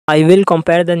I will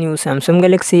compare the new Samsung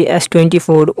Galaxy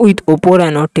S24 with Oppo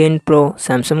Reno 10 Pro.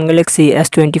 Samsung Galaxy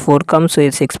S24 comes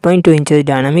with 6.2 inches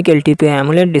dynamic LTP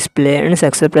AMOLED display and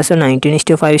success ratio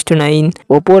 19:5:9.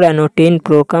 Oppo Reno 10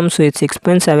 Pro comes with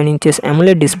 6.7 inches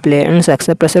AMOLED display and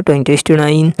success ratio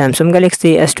 20:9. Samsung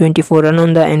Galaxy S24 run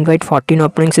on the Android 14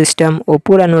 operating system.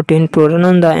 Oppo Reno 10 Pro run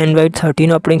on the Android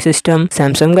 13 operating system.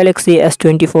 Samsung Galaxy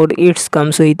S24 it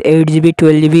comes with 8GB,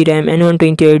 12GB RAM and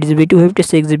 128GB,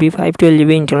 256GB,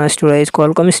 512GB internal storage.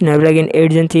 Qualcomm Snapdragon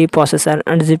 8 Gen 3 processor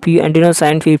and GPU Adreno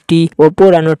 750.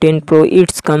 Oppo Reno 10 Pro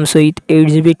it comes with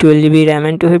 8GB, 12GB RAM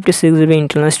and 256GB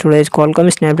internal storage. Qualcomm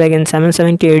Snapdragon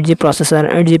 778G processor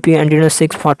and GPU Adreno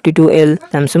 642L.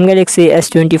 Samsung Galaxy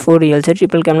S24 real set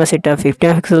triple camera setup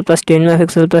 50MP plus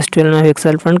 10MP plus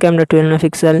 12MP front camera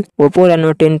 12MP. Oppo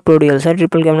Reno 10 Pro real set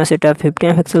triple camera setup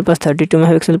 50MP plus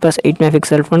 32MP plus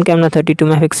 8MP front camera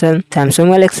 32MP.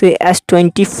 Samsung Galaxy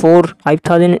S24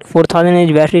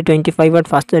 4000 battery 25W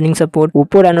fast charging support.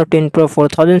 Oppo Reno 10 Pro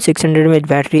 4600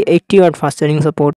 battery 80W fast charging support.